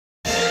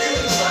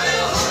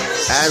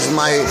as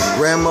my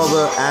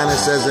grandmother Anna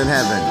says in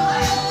heaven,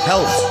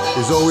 health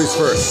is always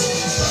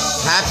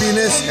first.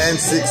 Happiness and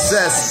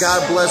success.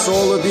 God bless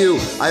all of you.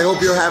 I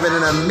hope you're having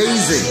an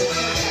amazing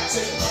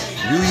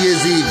New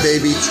Year's Eve,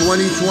 baby.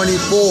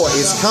 2024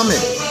 is coming.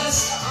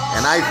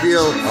 And I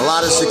feel a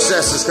lot of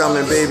success is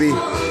coming, baby.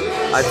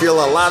 I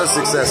feel a lot of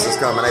success is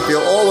coming. I feel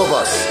all of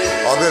us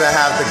are going to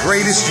have the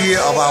greatest year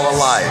of our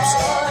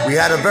lives. We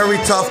had a very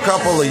tough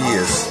couple of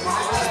years,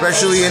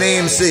 especially in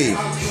AMC,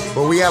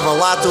 but we have a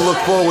lot to look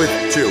forward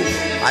to.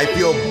 I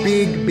feel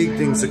big, big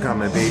things are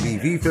coming, baby.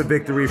 V for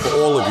victory for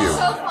all of you.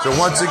 So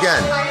once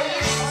again,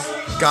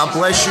 God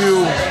bless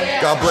you.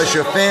 God bless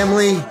your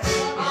family.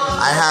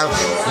 I have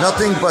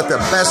nothing but the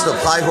best of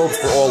high hopes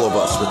for all of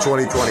us for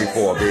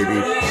 2024, baby.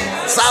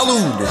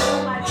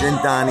 Salud!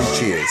 Gentani,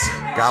 cheers.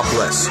 God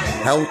bless.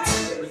 Health,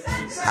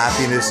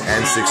 happiness,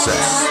 and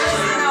success.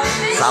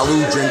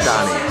 Salud,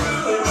 Gentani.